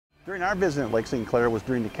During our visit at Lake St. Clair was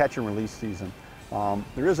during the catch and release season.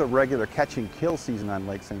 There is a regular catch and kill season on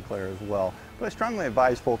Lake St. Clair as well, but I strongly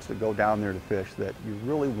advise folks that go down there to fish that you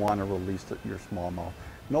really want to release your smallmouth.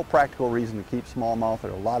 No practical reason to keep smallmouth.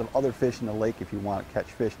 There are a lot of other fish in the lake if you want to catch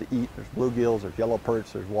fish to eat. There's bluegills, there's yellow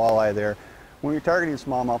perch, there's walleye there. When you're targeting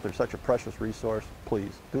smallmouth, they're such a precious resource.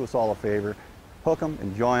 Please, do us all a favor. Hook them,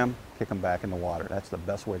 enjoy them, kick them back in the water. That's the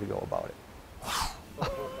best way to go about it.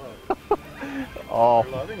 Oh,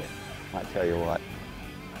 You're loving it. I tell you what.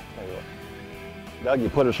 Doug, you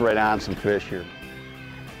put us right on some fish here.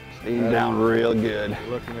 Steam down real good. You're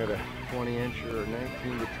looking at a 20-inch or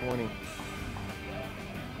 19 to 20.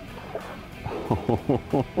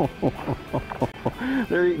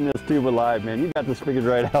 They're eating this tube alive, man. You got this figured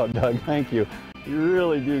right out, Doug. Thank you. You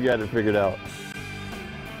really do got it figured out.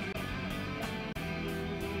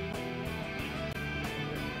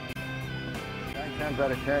 9 times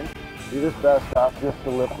out of 10, do this best off just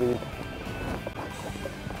the lip lead.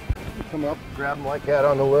 Come up, grab them like that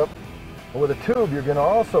on the lip. And with a tube, you're going to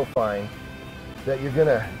also find that you're going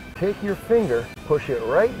to take your finger, push it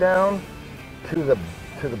right down to the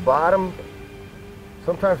bottom.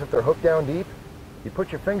 Sometimes if they're hooked down deep, you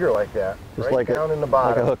put your finger like that, just right like down in the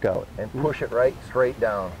bottom, like a hook out, and push it right straight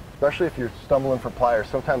down. Especially if you're stumbling for pliers.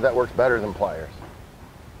 Sometimes that works better than pliers.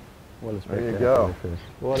 What a There spectacular you go. fish.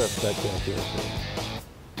 What a spectacular fish.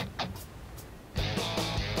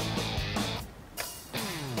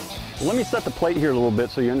 Let me set the plate here a little bit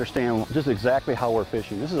so you understand just exactly how we're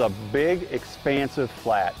fishing. This is a big, expansive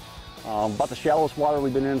flat. About the shallowest water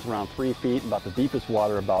we've been in is around 3 feet, about the deepest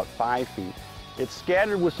water about 5 feet. It's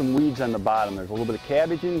scattered with some weeds on the bottom. There's a little bit of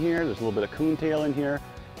cabbage in here, there's a little bit of coontail in here,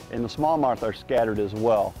 and the smallmouth are scattered as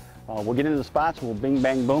well. We'll get into the spots, we'll bing,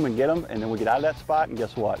 bang, boom, and get them, and then we get out of that spot, and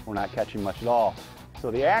guess what? We're not catching much at all. So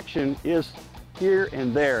the action is here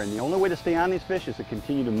and there, and the only way to stay on these fish is to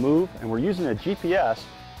continue to move, and we're using a GPS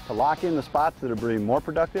to lock in the spots that are being more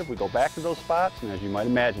productive. We go back to those spots, and as you might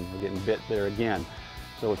imagine, we're getting bit there again.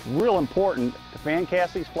 So it's real important to fan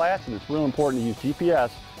cast these flats, and it's real important to use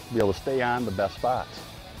GPS to be able to stay on the best spots.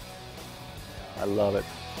 I love it.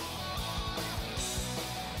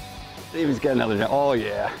 See if he's got another jump. Oh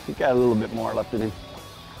yeah, he got a little bit more left in him.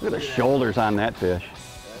 Look at the shoulders on that fish.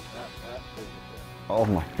 Oh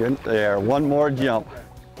my goodness, there, one more jump.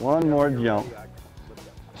 One more jump.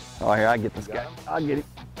 Oh, here, I get this guy. I'll get him.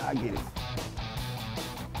 I'll get him.